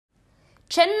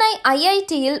சென்னை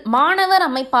ஐஐடியில் மாணவர்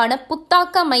அமைப்பான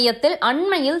புத்தாக்க மையத்தில்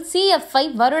அண்மையில் CFI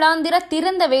வருடாந்திர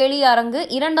திறந்த வெளி அரங்கு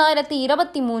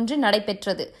 2023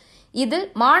 நடைபெற்றது. இதில்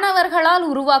மாணவர்களால்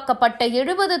உருவாக்கப்பட்ட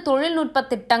 70 தொழில்நுட்ப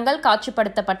திட்டங்கள்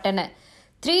காட்சிப்படுத்தப்பட்டன.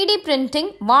 3D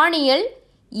பிரிண்டிங், வானியல்,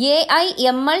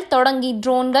 AI/ML தொடங்கி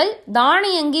ட்ரோன்கள்,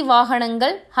 தானியங்கி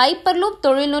வாகனங்கள், ஹைப்பர்லூப்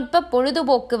தொழில்நுட்ப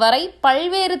பொழுதுபோக்கு வரை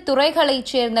பல்வேறு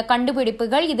துறைகளைச் சேர்ந்த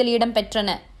கண்டுபிடிப்புகள் இதில்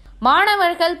இடம்பெற்றன.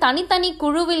 மாணவர்கள் தனித்தனி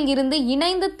குழுவில் இருந்து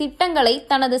இணைந்து திட்டங்களை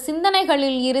தனது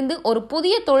சிந்தனைகளில் இருந்து ஒரு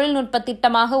புதிய தொழில்நுட்ப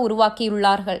திட்டமாக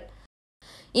உருவாக்கியுள்ளார்கள்.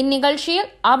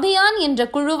 இந்நிகழ்ச்சியில் அபியான் என்ற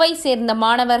குழுவை சேர்ந்த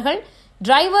மாணவர்கள்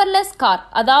டிரைவர்லெஸ் கார்,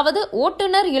 அதாவது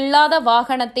ஓட்டுநர் இல்லாத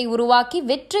வாகனத்தை உருவாக்கி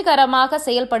வெற்றிகரமாக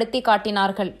செயல்படுத்தி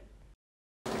காட்டினார்கள்.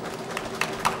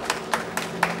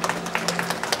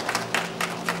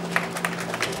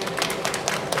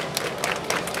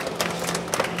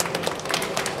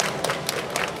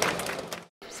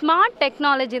 ஸ்மார்ட்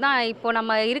டெக்னாலஜி தான் இப்போ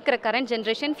நம்ம இருக்கிற current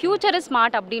generation. Future is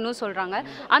smart அப்படின்னு சொல்கிறாங்க.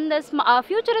 அந்த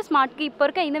ஃபியூச்சர் இஸ் ஸ்மார்ட்க்கு இப்போ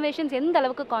இருக்க இன்னோவேஷன்ஸ் எந்த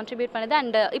அளவுக்கு கான்ட்ரிபியூட் பண்ணுது,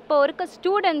 அண்ட் இப்போ இருக்க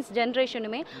ஸ்டூடெண்ட்ஸ்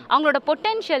ஜென்ரேஷனுமே அவங்களோட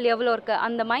பொட்டென்ஷியல் எவ்வளோ இருக்குது,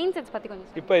 அந்த மைண்ட் செட்ஸ் பற்றி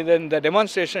கொஞ்சம். இப்போ இந்த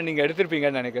டெமான்ஸ்ட்ரேஷன் நீங்கள்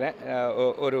எடுத்திருப்பீங்கன்னு நினைக்கிறேன்.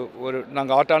 ஒரு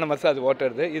நாங்கள் ஆட்டானமஸாக அது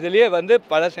ஓட்டுறது. இதுலேயே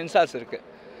பல சென்சார்ஸ் இருக்குது.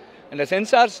 இந்த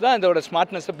சென்சார்ஸ் தான் இதோட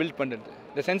ஸ்மார்ட்னஸை பில்ட் பண்ணுறது.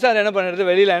 இந்த சென்சார் என்ன பண்ணுறது,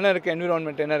 வெளியில் என்ன இருக்குது,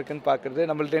 என்விரான்மெண்ட் என்ன இருக்குதுன்னு பார்க்குறது,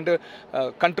 நம்மள்ட்ட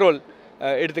கண்ட்ரோல்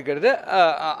எடுத்துக்கிறது,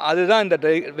 அதுதான் இந்த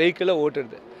வெஹிக்கிளை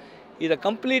ஓட்டுறது. இதை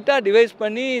கம்ப்ளீட்டாக டிவைஸ்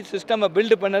பண்ணி சிஸ்டமை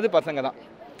பில்டு பண்ணது பசங்க தான்.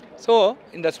 ஸோ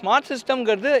இந்த ஸ்மார்ட்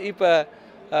சிஸ்டம்ங்கிறது இப்போ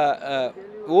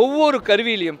ஒவ்வொரு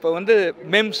கருவியிலையும் இப்போ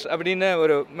மெம்ஸ் அப்படின்னு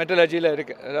ஒரு மெட்டலர்ஜியில்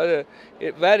இருக்குது. அதாவது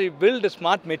வேர் யூ பில்டு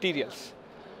ஸ்மார்ட்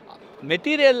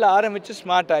மெட்டீரியலில் ஆரம்பித்து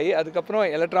ஸ்மார்ட் ஆகி அதுக்கப்புறம்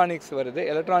எலக்ட்ரானிக்ஸ் வருது.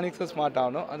 எலக்ட்ரானிக்ஸும் ஸ்மார்ட்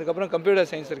ஆகணும். அதுக்கப்புறம் கம்ப்யூட்டர்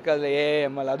சயின்ஸ் இருக்குது, அதில்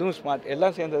AI/ML அதுவும் ஸ்மார்ட்,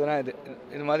 எல்லாம் சேர்ந்தது தான்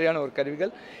இது மாதிரியான ஒரு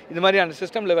கருவிகள். இது மாதிரியான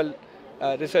சிஸ்டம் லெவல்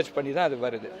ரிசர்ச் பண்ணி தான் அது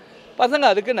வருது. பசங்க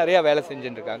அதுக்கு நிறையா வேலை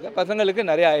செஞ்சுட்டுருக்காங்க. பசங்களுக்கு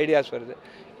நிறையா ஐடியாஸ் வருது.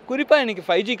 குறிப்பாக இன்றைக்கி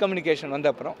 5G கம்யூனிகேஷன் வந்த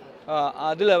அப்புறம்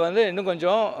அதில் இன்னும்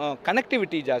கொஞ்சம்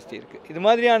கனெக்டிவிட்டி ஜாஸ்தி இருக்குது. இது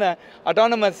மாதிரியான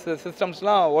அட்டானமஸ்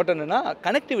சிஸ்டம்ஸ்லாம் ஓட்டணுன்னா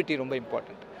கனெக்டிவிட்டி ரொம்ப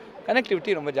இம்பார்ட்டண்ட்.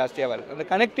 கனெக்டிவிட்டி ரொம்ப ஜாஸ்தியாக வருது. அந்த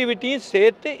கனெக்டிவிட்டியும்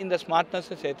சேர்த்து இந்த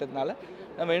ஸ்மார்ட்னஸும் சேர்த்ததுனால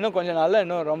நம்ம இன்னும் கொஞ்சம் நாளில்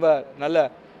இன்னும் ரொம்ப நல்ல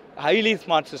ஹைலி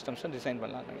ஸ்மார்ட் சிஸ்டம்ஸும் டிசைன்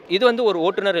பண்ணலாம். இது ஒரு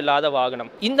ஓட்டுநர் இல்லாத வாகனம்.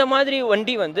 இந்த மாதிரி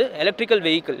வண்டி electrical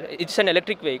vehicle. It's an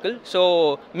electric vehicle. So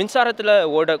மின்சாரத்தில்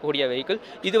ஓடக்கூடிய வெஹிக்கிள்.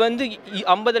 இது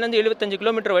 50லேருந்து 75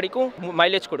 கிலோமீட்டர் வரைக்கும்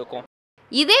மைலேஜ் கொடுக்கும்.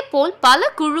 இதேபோல்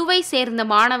பல குழுவை சேர்ந்த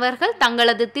மாணவர்கள்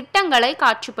தங்களது திட்டங்களை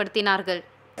காட்சிப்படுத்தினார்கள்.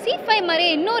 C5 மாதிரி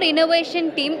இன்னொரு இனோவேஷன்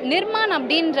டீம் நிர்மான்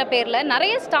அப்படின்ற பேரில்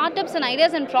நிறைய start ups and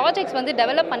ideas and projects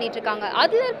develop பண்ணிட்டு இருக்காங்க.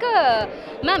 அதில் இருக்க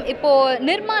மேம், இப்போது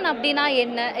நிர்மான் அப்படின்னா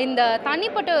என்ன, இந்த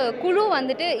தனிப்பட்ட குழு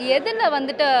எதில்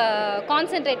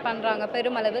கான்சென்ட்ரேட் பண்ணுறாங்க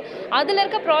பெருமளவு, அதில்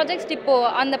இருக்க ப்ராஜெக்ட்ஸ்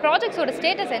இப்போது அந்த ப்ராஜெக்ட்ஸோட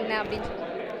ஸ்டேட்டஸ் என்ன அப்படின்னு சொல்லி.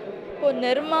 இப்போது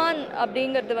நிர்மான்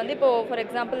அப்படிங்கிறது இப்போது ஃபார்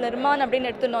எக்ஸாம்பிள் நிர்மான்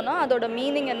அப்படின்னு எடுத்துனோன்னா அதோட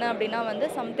மீனிங் என்ன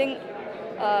அப்படின்னா சம்திங்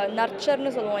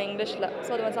நர்ச்சர்னு சொல்லுவோம் இங்கிலீஷில்.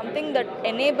 ஸோ அது something that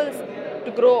enables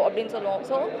to grow அப்படின்னு சொல்லுவோம்.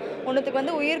 ஸோ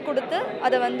ஒன்றுத்துக்கு உயிர் கொடுத்து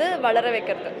அதை வளர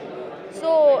வைக்கிறது. ஸோ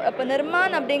இப்போ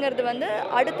நிர்மான் அப்படிங்கிறது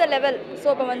அடுத்த லெவல். ஸோ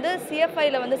இப்போ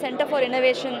CFIயில் centre for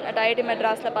innovation at IIT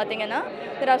மெட்ராஸில் பார்த்தீங்கன்னா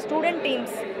there are student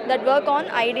teams that work on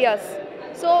ideas.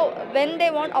 So when they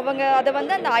want அவங்க அதை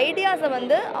அந்த ஐடியாஸை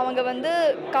அவங்க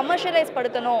கமர்ஷியலைஸ்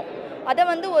படுத்தணும், அதை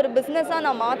ஒரு பிஸ்னஸாக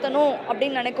நான் மாற்றணும்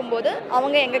அப்படின்னு நினைக்கும்போது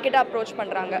அவங்க எங்ககிட்ட அப்ரோச்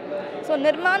பண்ணுறாங்க. ஸோ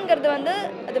நிர்மான்கிறது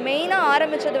அது மெயினாக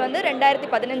ஆரம்பித்தது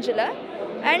 2015.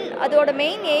 அண்ட் அதோட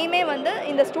மெயின் எய்மே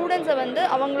இந்த ஸ்டூடெண்ட்ஸை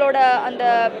அவங்களோட அந்த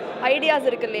ஐடியாஸ்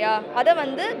இருக்கு இல்லையா, அதை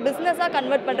பிஸ்னஸாக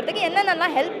கன்வெர்ட் பண்ணுறதுக்கு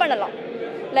என்னென்னலாம் ஹெல்ப் பண்ணலாம்.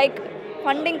 லைக்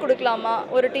ஃபண்டிங் கொடுக்கலாமா,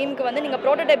 ஒரு டீமுக்கு நீங்கள்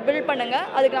ப்ரோட்டோடைப் பில்ட் பண்ணுங்கள்,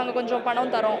 அதுக்கு நாங்கள் கொஞ்சம்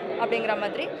பணம் தரோம் அப்படிங்கிற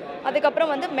மாதிரி.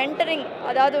 அதுக்கப்புறம் மென்டரிங்,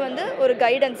 அதாவது ஒரு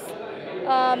கைடன்ஸ்.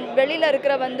 வெளியில்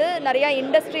இருக்கிற நிறையா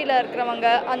இண்டஸ்ட்ரியில் இருக்கிறவங்க,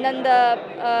 அந்தந்த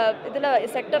இதில்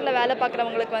செக்டரில் வேலை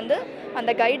பார்க்குறவங்களுக்கு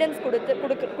அந்த கைடன்ஸ்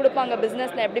கொடுப்பாங்க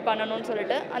பிஸ்னஸில் எப்படி பண்ணணும்னு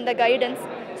சொல்லிட்டு அந்த கைடன்ஸ்.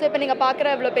 ஸோ இப்போ நீங்கள் பார்க்குற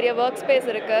இவ்வளோ பெரிய ஒர்க் ஸ்பேஸ்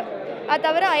இருக்குது. அது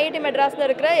தவிர IIT மெட்ராஸில்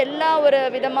இருக்கிற எல்லா ஒரு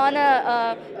விதமான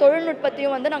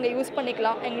தொழில்நுட்பத்தையும் நாங்கள் யூஸ்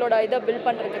பண்ணிக்கலாம் எங்களோட இதை பில்ட்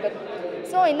பண்ணுறதுக்கு.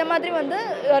 ஸோ இந்த மாதிரி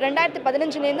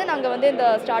 2015 நாங்கள் இந்த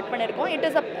ஸ்டார்ட் பண்ணியிருக்கோம்.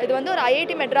 இது ஒரு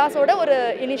IIT மெட்ராஸோட ஒரு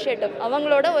இனிஷியேட்டிவ்,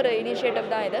 அவங்களோட ஒரு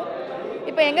இனிஷியேட்டிவ் தான் இது.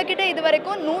 இப்போ எங்ககிட்ட இது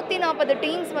வரைக்கும் 140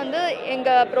 டீம்ஸ்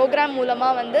எங்கள் ப்ரோக்ராம்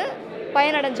மூலமாக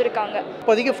பயனடைஞ்சிருக்காங்க.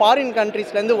 இப்போதைக்கு ஃபாரின்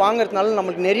கண்ட்ரீஸ்லேருந்து வாங்குறதுனால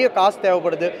நம்மளுக்கு நிறைய காசு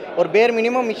தேவைப்படுது. ஒரு பேர்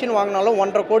மினிமம் மிஷின் வாங்கினாலும்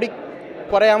 1.5 கோடி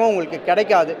குறையாமல் உங்களுக்கு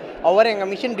கிடைக்காது. எங்கள்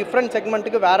மிஷின் டிஃப்ரெண்ட்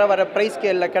செக்மெண்ட்டுக்கு வேறு ப்ரைஸ்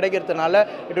ஸ்கேலில் கிடைக்கிறதுனால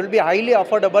it will be highly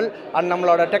affordable. And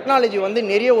நம்மளோட டெக்னாலஜி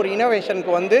நிறைய ஒரு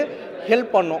இனோவேஷனுக்கு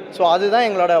ஹெல்ப் பண்ணோம். ஸோ அதுதான்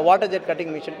எங்களோட water jet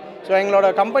cutting machine. So எங்களோட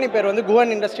கம்பெனி பேர் வந்து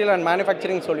குவன் industrial and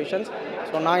manufacturing solutions.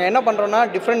 So நாங்கள் என்ன பண்ணுறோன்னா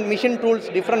different machine tools,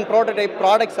 different prototype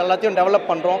products எல்லாத்தையும் டெவலப்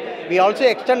பண்ணுறோம். We also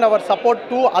extend our support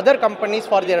to other companies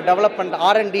for their development,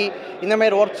 R&D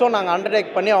இந்தமாரி ஒர்க்ஸும் நாங்கள்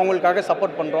அண்டர்டேக் பண்ணி அவங்களுக்காக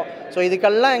சப்போர்ட் பண்ணுறோம். ஸோ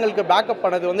இதுக்கெல்லாம் எங்களுக்கு பேக்கப்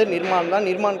பண்ணது வந்து நிர்மான் தான்.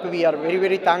 நிர்மானுக்கு we are very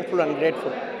very thankful and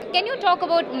grateful. Can you talk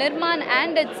about Nirman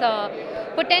and its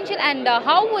potential, and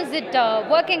how is it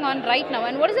working on right now,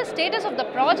 and what is the status of the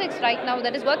projects right now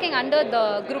that is working under the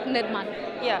group Nirman?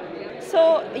 Yeah, so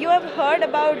you have heard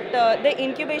about the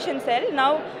incubation cell.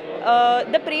 Now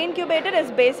the pre-incubator is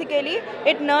basically,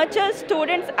 it nurtures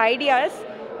students' ideas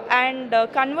and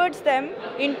converts them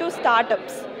into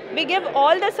startups. We give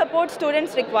all the support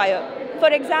students require.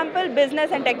 For example,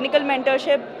 business and technical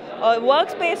mentorship,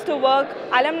 workspace to work,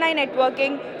 alumni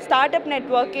networking, startup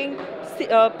networking,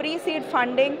 pre-seed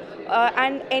funding,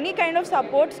 and any kind of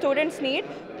support students need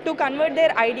to convert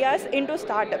their ideas into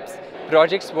startups.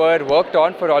 Projects were worked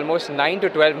on for almost 9 to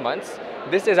 12 months.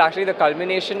 This is actually the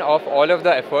culmination of all of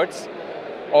the efforts,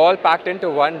 all packed into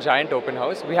one giant open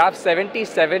house. We have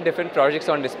 77 different projects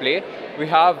on display. We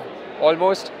have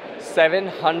almost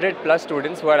 700 plus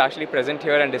students who are actually present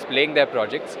here and displaying their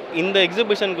projects. இந்த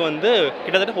எக்ஸிபிஷனுக்கு வந்து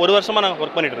கிட்டத்தட்ட ஒரு வருஷமாக நாங்கள்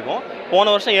work பண்ணிட்டு இருக்கோம்.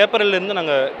 போன வருஷம் ஏப்ரல்லேருந்து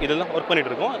நாங்கள் இதெல்லாம் ஒர்க்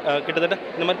பண்ணிட்டு இருக்கோம். கிட்டத்தட்ட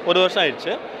இந்த மாதிரி ஒரு வருஷம்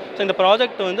ஆயிடுச்சு. ஸோ இந்த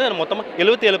ப்ராஜெக்ட் வந்து மொத்தமாக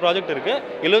 77 ப்ராஜெக்ட் இருக்குது.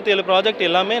 77 ப்ராஜெக்ட்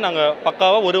எல்லாமே நாங்கள்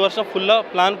பக்காவாக ஒரு வருஷம் ஃபுல்லாக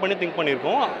பிளான் பண்ணி திங்க்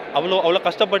பண்ணியிருக்கோம். அவ்வளோ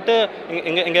கஷ்டப்பட்டு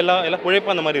எங்கள் எல்லாம்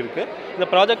உழைப்பு அந்த மாதிரி இருக்குது. இந்த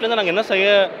ப்ராஜெக்ட்லேருந்து நாங்கள் என்ன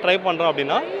செய்ய ட்ரை பண்ணுறோம்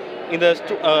அப்படின்னா, இந்த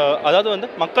அதாவது வந்து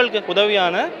மக்களுக்கு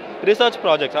உதவியான ரிசர்ச்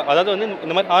ப்ராஜெக்ட்ஸ், அதாவது வந்து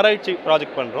இந்த மாதிரி ஆராய்ச்சி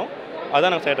ப்ராஜெக்ட் பண்ணுறோம்.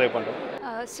 அதான் நாங்கள் ட்ரை பண்ணுறோம்.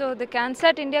 So the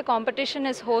CanSat India competition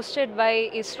is hosted by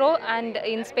ISRO and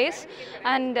InSpace,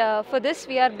 and for this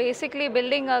we are basically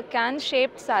building a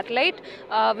can-shaped satellite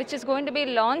which is going to be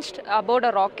launched aboard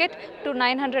a rocket to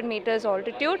 900 meters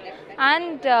altitude,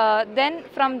 and then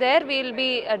from there we will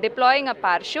be deploying a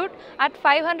parachute. At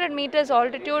 500 meters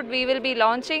altitude we will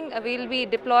be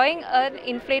deploying an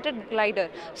inflated glider.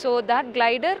 So that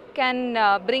glider can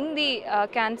bring the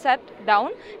CanSat down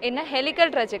in a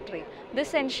helical trajectory.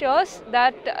 This ensures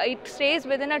that it stays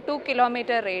within a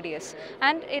 2-kilometer radius,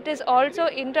 and it is also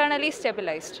internally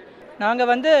stabilized. நாங்கள்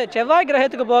வந்து செவ்வாய்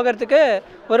கிரகத்துக்கு போகிறதுக்கு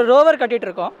ஒரு rover கட்டிகிட்டு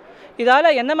இருக்கோம்.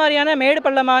 இதால் என்ன மாதிரியான மேடு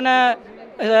பள்ளமான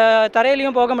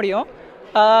தரையிலையும் போக முடியும்.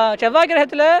 செவ்வாய்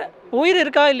கிரகத்தில் உயிர்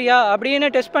இருக்கா இல்லையா அப்படின்னு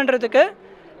டெஸ்ட் பண்ணுறதுக்கு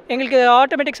எங்களுக்கு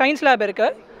ஆட்டோமேட்டிக் சயின்ஸ் லேப்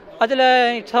இருக்குது. அதில்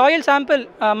சாயில் சாம்பிள்,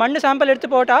 மண் சாம்பிள்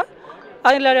எடுத்து போட்டால்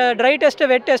அதில் ட்ரை டெஸ்ட்டு,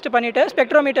 வெட் டெஸ்ட் பண்ணிவிட்டு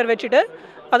ஸ்பெக்ட்ரோமீட்டர் வச்சுட்டு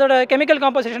அதோட கெமிக்கல்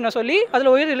காம்போசிஷனை சொல்லி அதில்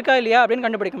உயிர் இருக்கா இல்லையா அப்படின்னு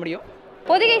கண்டுபிடிக்க முடியும்.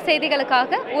 பொதிகை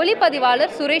செய்திகளுக்காக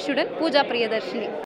ஒளிப்பதிவாளர் சுரேஷுடன் பூஜா பிரியதர்ஷினி.